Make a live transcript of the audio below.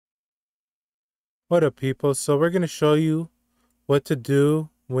What up, people? So we're going to show you what to do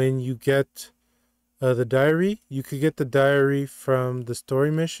when you get the diary. You could get the diary from the story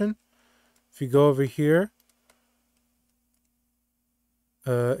mission. If you go over here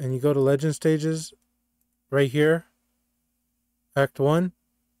and you go to legend stages, right here, Act 1,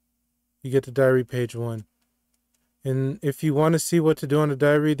 you get the diary page 1. And if you want to see what to do on the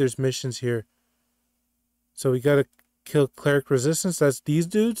diary, there's missions here. So we got to kill cleric resistance. That's these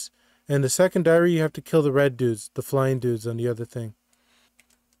dudes. And the second diary, you have to kill the red dudes, the flying dudes on the other thing.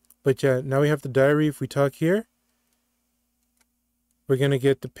 But yeah, now we have the diary. If we talk here, we're going to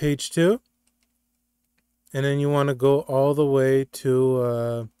get to page 2. And then you want to go all the way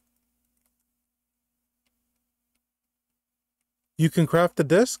to... you can craft the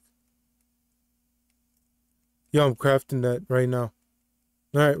disc? Yo, I'm crafting that right now.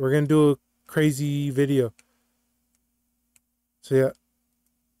 Alright, we're going to do a crazy video. So yeah.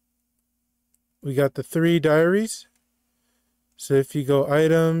 We got the 3 diaries. So if you go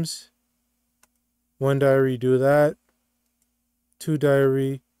items, 1 diary, do that. 2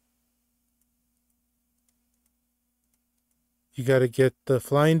 diary. You got to get the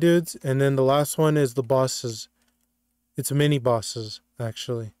flying dudes. And then the last one is the bosses. It's mini bosses,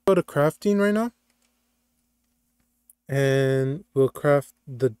 actually. Go to crafting right now. And we'll craft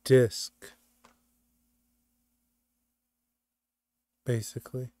the disc.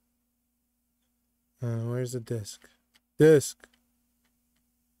 Basically. Where's the disc? Disc.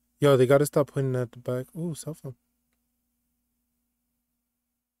 Yo, they gotta stop putting that at the back. Ooh, cell phone.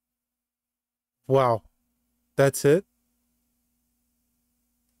 Wow. That's it?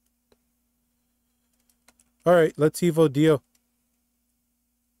 Alright, let's Evo DIO.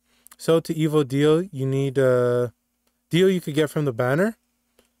 So to Evo DIO, you need DIO you could get from the banner.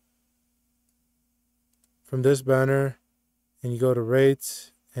 From this banner. And you go to rates.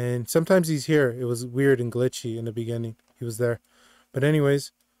 And sometimes he's here. It was weird and glitchy in the beginning. He was there. But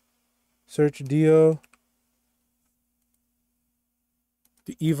anyways, search DIO.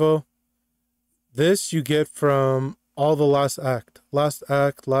 The Evo. This you get from all the last act. Last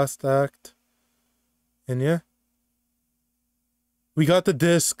act. And yeah. We got the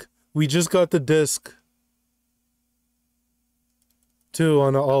disc. We just got the disc. 2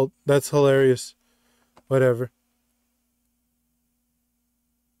 on the alt. That's hilarious. Whatever.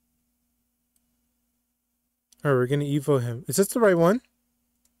 Alright, we're gonna Evo him. Is this the right one?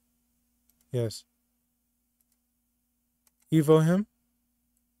 Yes. Evo him.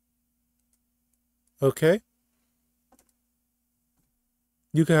 Okay.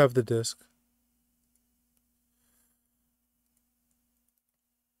 You can have the disc.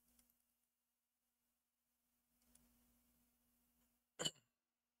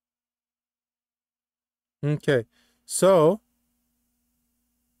 Okay. So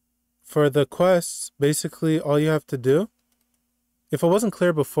for the quests, basically all you have to do, if it wasn't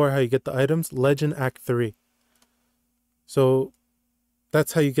clear before how you get the items, Legend Act 3. So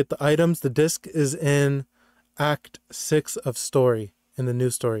that's how you get the items. The disc is in Act 6 of story, in the new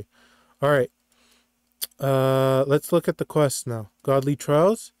story. Alright. Let's look at the quests now. Godly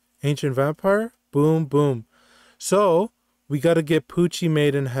Trials, Ancient Vampire, boom, boom. So we got to get Poochie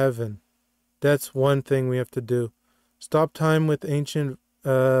made in heaven. That's one thing we have to do. Stop time with Ancient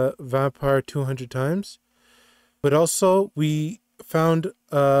Vampire 200 times. But also we found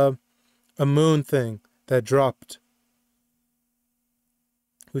a moon thing that dropped.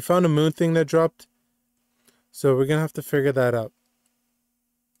 We found a moon thing that dropped. So we're gonna have to figure that out.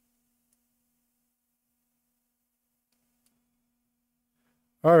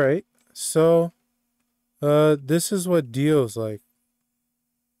 Alright, so this is what DIO's like.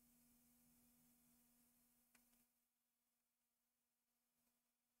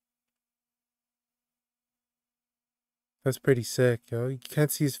 That's pretty sick, yo. You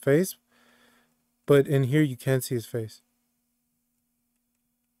can't see his face, but in here you can see his face.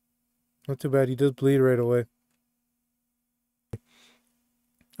 Not too bad. He does bleed right away.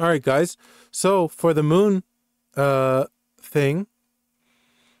 Alright, guys. So for the moon thing,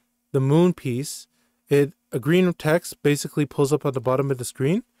 the moon piece, a green text basically pulls up at the bottom of the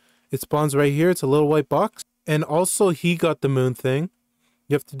screen. It spawns right here. It's a little white box. And also he got the moon thing.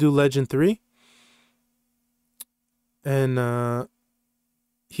 You have to do Legend 3. And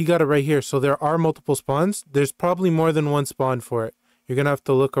he got it right here. So there are multiple spawns. There's probably more than one spawn for it. You're going to have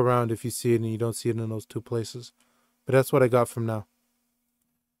to look around if you see it and you don't see it in those 2 places. But that's what I got from now.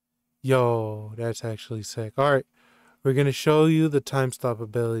 Yo, that's actually sick. Alright, we're going to show you the time stop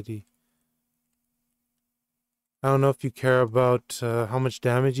ability. I don't know if you care about how much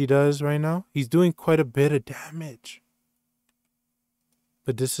damage he does right now. He's doing quite a bit of damage.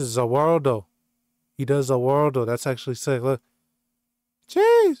 But this is Zawardo. He does a world. That's actually sick. Look.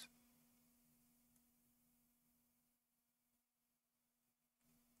 Jeez.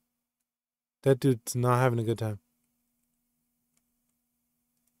 That dude's not having a good time.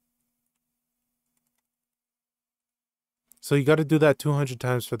 So you got to do that 200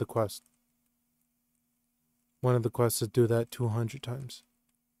 times for the quest. One of the quests is do that 200 times.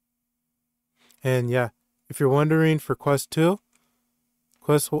 And yeah, if you're wondering for quest 2,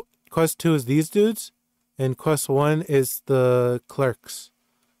 quest 2 is these dudes, and quest 1 is the clerks.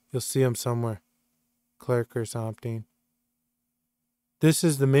 You'll see them somewhere. Clerk or something. This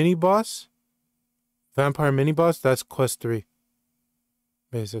is the mini boss. Vampire mini boss, that's quest 3.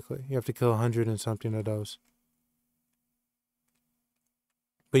 Basically. You have to kill 100 and something of those.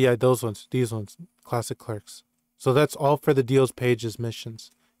 But yeah, those ones. These ones. Classic clerks. So that's all for the Deals pages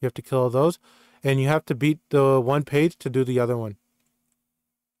missions. You have to kill all those. And you have to beat the one page to do the other one.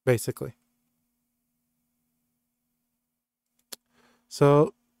 Basically.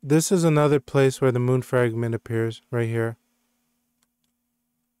 So this is another place where the moon fragment appears. Right here.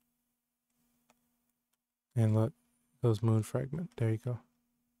 And look. Those moon fragment. There you go.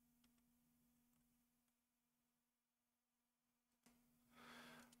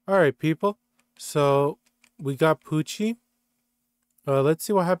 Alright, people. So we got Poochie. Let's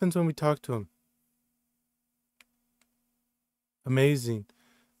see what happens when we talk to him. Amazing.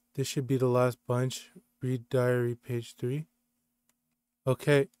 This should be the last bunch. Read diary, page 3.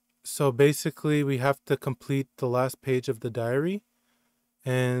 Okay, so basically we have to complete the last page of the diary.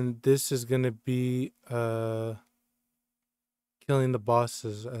 And this is going to be killing the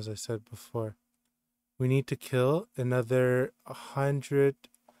bosses, as I said before. We need to kill another 100.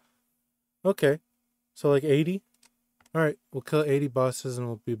 Okay, so like 80. Alright, we'll kill 80 bosses and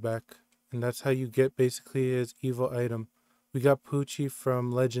we'll be back. And that's how you get basically his evil item. We got Poochie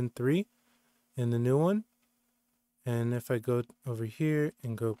from Legend 3 in the new one. And if I go over here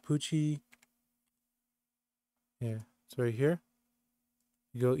and go Poochie. Yeah, it's right here.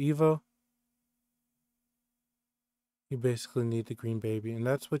 You go Evo. You basically need the green baby. And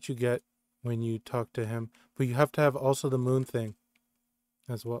that's what you get when you talk to him. But you have to have also the moon thing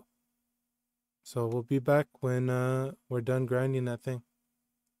as well. So we'll be back when we're done grinding that thing.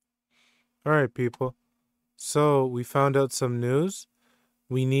 Alright, people. So we found out some news.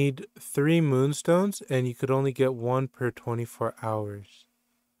 We need 3 moonstones, and you could only get 1 per 24 hours.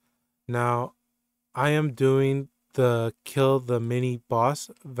 Now, I am doing the kill the mini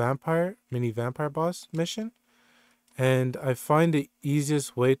vampire boss mission. And I find the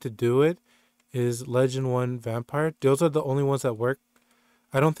easiest way to do it is Legend 1 Vampire. Those are the only ones that work.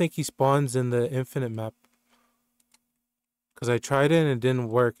 I don't think he spawns in the infinite map. Because I tried it and it didn't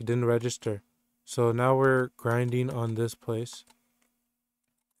work. It didn't register. So now we're grinding on this place.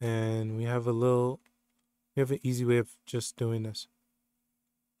 And we have an easy way of just doing this.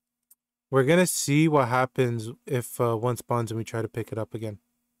 We're going to see what happens if one spawns and we try to pick it up again.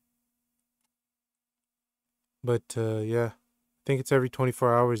 But yeah, I think it's every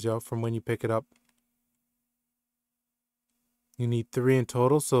 24 hours, yo, from when you pick it up. You need 3 in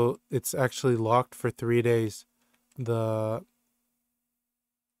total, so it's actually locked for 3 days. The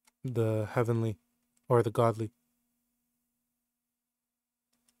heavenly or the godly.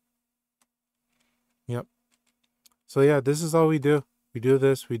 Yep. So yeah, this is all we do. We do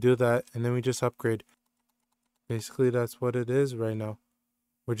this, we do that, and then we just upgrade. Basically, that's what it is right now.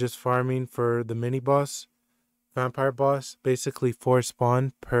 We're just farming for the mini boss, vampire boss, basically 4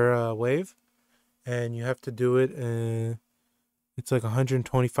 spawn per wave. And you have to do it, it's like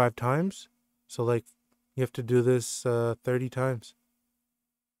 125 times. So like, you have to do this 30 times.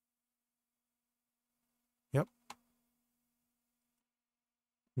 Yep.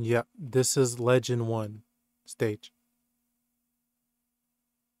 Yep, this is Legend 1 stage.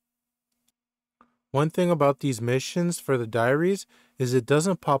 One thing about these missions for the diaries is it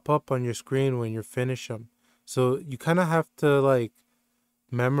doesn't pop up on your screen when you finish them. So you kind of have to like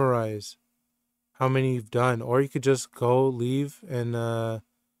memorize how many you've done. Or you could just go, leave, and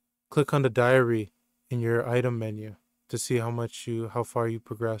click on the diary in your item menu to see how far you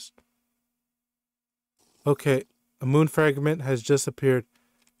progressed. Okay, a moon fragment has just appeared.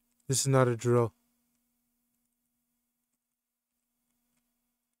 This is not a drill.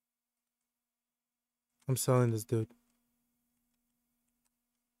 I'm selling this dude.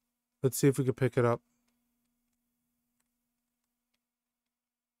 Let's see if we can pick it up.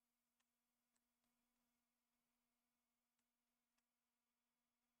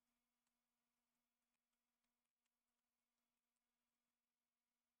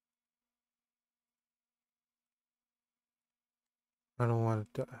 I don't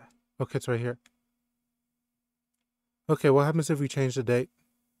want to die. Okay, it's right here. Okay, what happens if we change the date?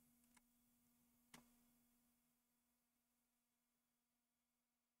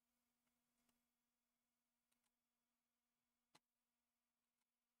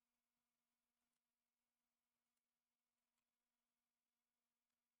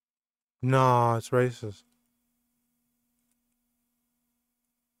 No, it's racist.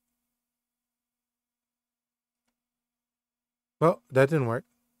 Well, that didn't work.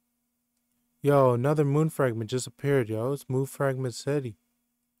 Yo, another moon fragment just appeared, yo. It's Moon Fragment City.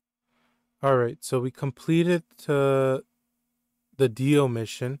 Alright, so we completed the DIO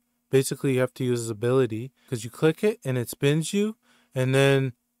mission. Basically, you have to use his ability because you click it and it spins you, and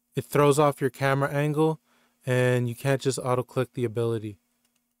then it throws off your camera angle, and you can't just auto-click the ability.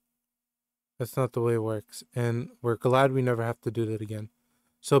 That's not the way it works, and we're glad we never have to do that again.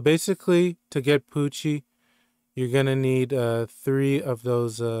 So basically, to get Poochie, you're gonna need 3 of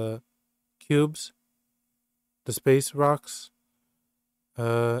those cubes, the space rocks,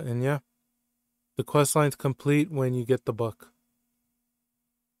 and yeah, the quest line's complete when you get the book.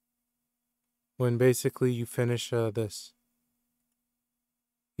 When basically you finish this.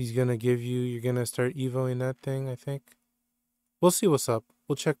 He's gonna give you, you're gonna start evoing that thing, I think. We'll see what's up.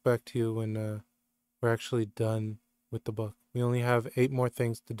 We'll check back to you when we're actually done with the book. We only have 8 more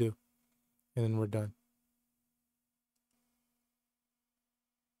things to do, and then we're done.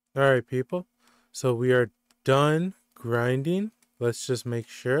 Alright, people. So we are done grinding. Let's just make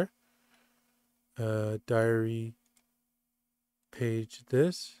sure. Diary page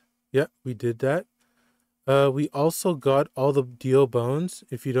this. Yep, we did that. We also got all the DIO bones.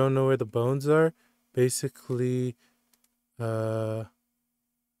 If you don't know where the bones are, basically, if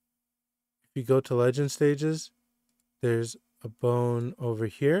you go to legend stages, there's a bone over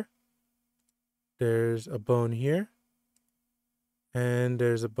here. There's a bone here. And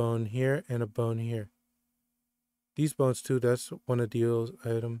there's a bone here and a bone here. These bones too, that's one of DIO's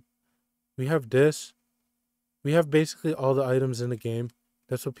item. We have this. We have basically all the items in the game.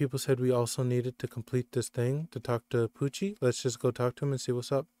 That's what people said we also needed to complete this thing, to talk to Poochie. Let's just go talk to him and see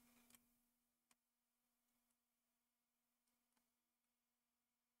what's up.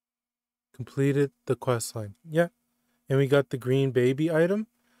 Completed the quest line. Yeah. And we got the green baby item.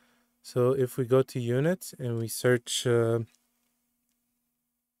 So if we go to units and we search...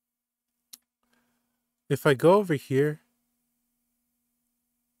 if I go over here...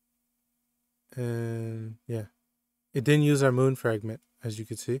 and yeah. It didn't use our moon fragment, as you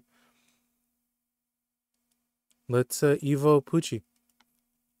can see. Let's Evo Poochie.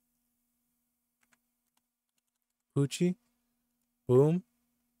 Poochie. Boom.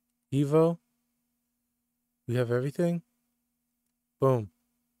 Evo. We have everything. Boom.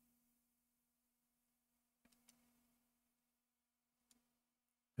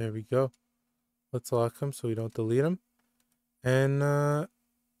 There we go. Let's lock him so we don't delete him. And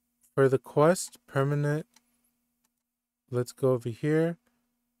for the quest, permanent, let's go over here.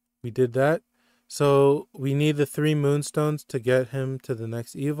 We did that. So we need the 3 moonstones to get him to the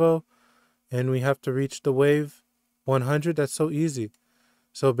next Evo. And we have to reach the wave 100. That's so easy.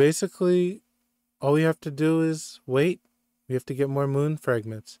 So basically, all we have to do is wait. We have to get more moon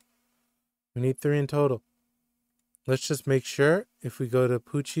fragments. We need 3 in total. Let's just make sure. If we go to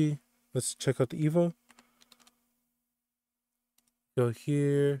Poochie, let's check out the Evo. Go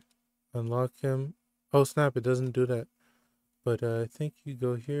here. Unlock him. Oh snap, it doesn't do that. But I think you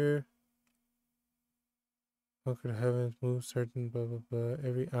go here. Conquer the heavens, move certain blah blah blah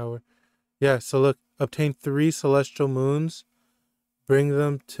every hour. Yeah, so look, obtain 3 celestial moons. Bring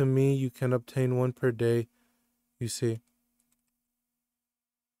them to me. You can obtain 1 per day. You see.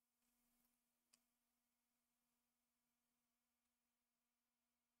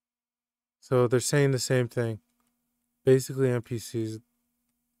 So they're saying the same thing. Basically NPCs.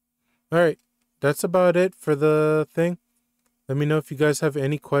 Alright, that's about it for the thing. Let me know if you guys have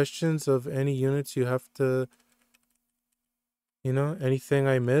any questions of any units you have to, you know, anything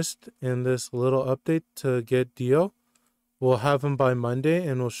I missed in this little update to get DIO. We'll have them by Monday,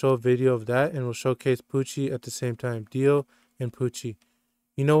 and we'll show a video of that, and we'll showcase Poochie at the same time. DIO and Poochie.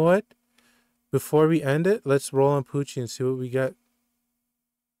 You know what? Before we end it, let's roll on Poochie and see what we get.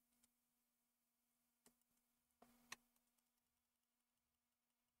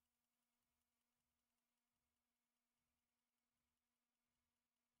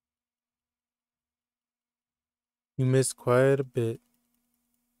 You missed quite a bit,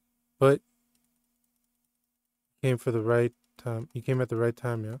 but came for the right time. You came at the right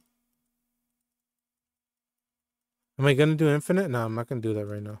time, yeah? Am I gonna do infinite? No, I'm not gonna do that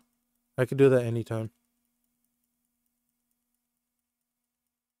right now. I could do that anytime.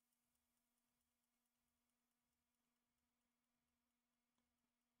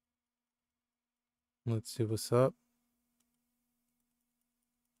 Let's see what's up.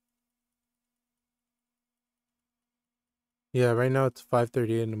 Yeah, right now it's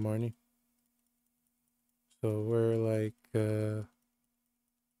 5:38 in the morning. So we're like,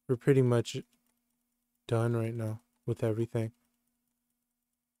 we're pretty much done right now with everything.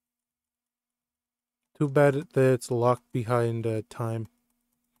 Too bad that it's locked behind time.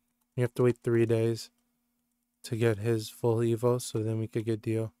 You have to wait 3 days to get his full Evo, so then we could get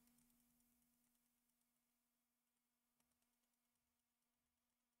DIO.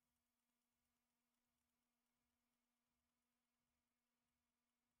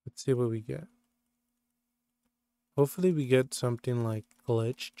 Let's see what we get. Hopefully we get something like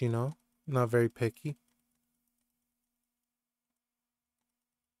glitched, you know? Not very picky.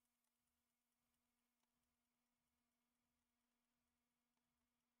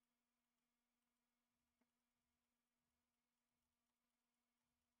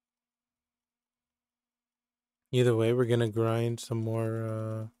 Either way, we're gonna grind some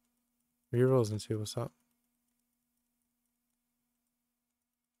more rerolls and see what's up.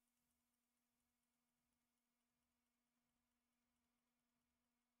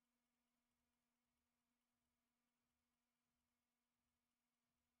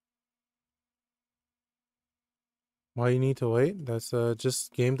 Why you need to wait? That's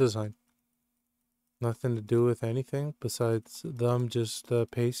just game design. Nothing to do with anything besides them just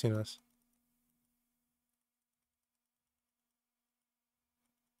pacing us.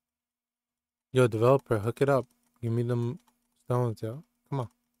 Yo, developer, hook it up. Give me them stones, yo. Come on.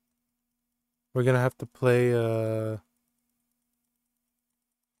 We're gonna have to play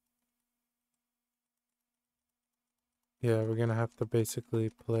yeah, we're gonna have to basically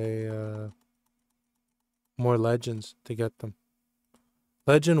play more legends to get them.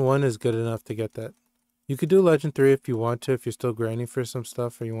 Legend 1 is good enough to get that. You could do Legend 3 if you want to, if you're still grinding for some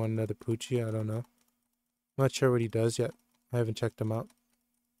stuff or you want another Poochie, I don't know. I'm not sure what he does yet. I haven't checked him out.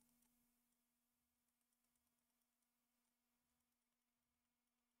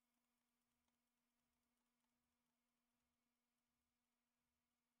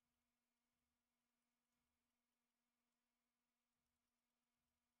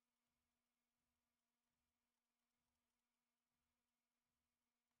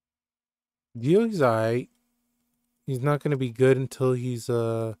 DIO, he's alright. He's not gonna be good until he's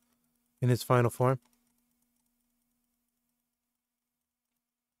in his final form.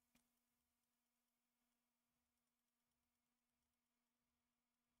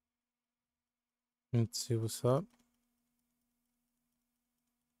 Let's see what's up.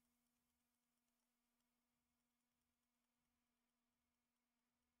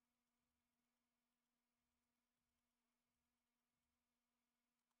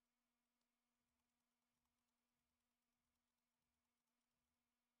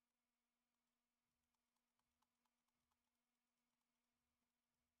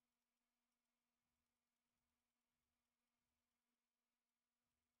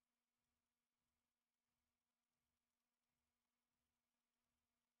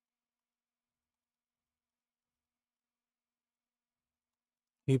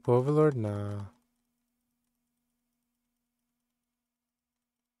 Keep Overlord? Nah.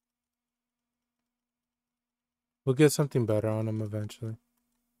 We'll get something better on him eventually.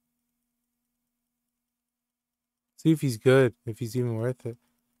 See if he's good, if he's even worth it.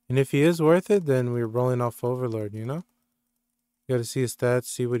 And if he is worth it, then we're rolling off Overlord, you know? You gotta see his stats,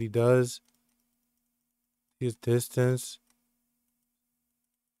 see what he does, see his distance.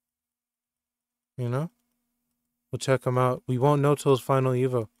 You know? We'll check him out. We won't know till his final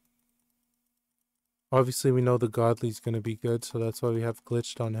Evo. Obviously, we know the Godly's gonna be good, so that's why we have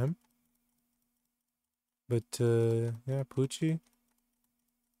glitched on him. But, yeah, Poochie.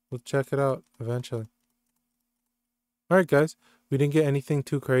 We'll check it out eventually. Alright, guys. We didn't get anything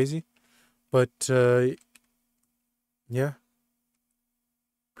too crazy. But, yeah.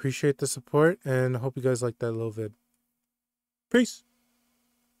 Appreciate the support, and I hope you guys like that little vid. Peace!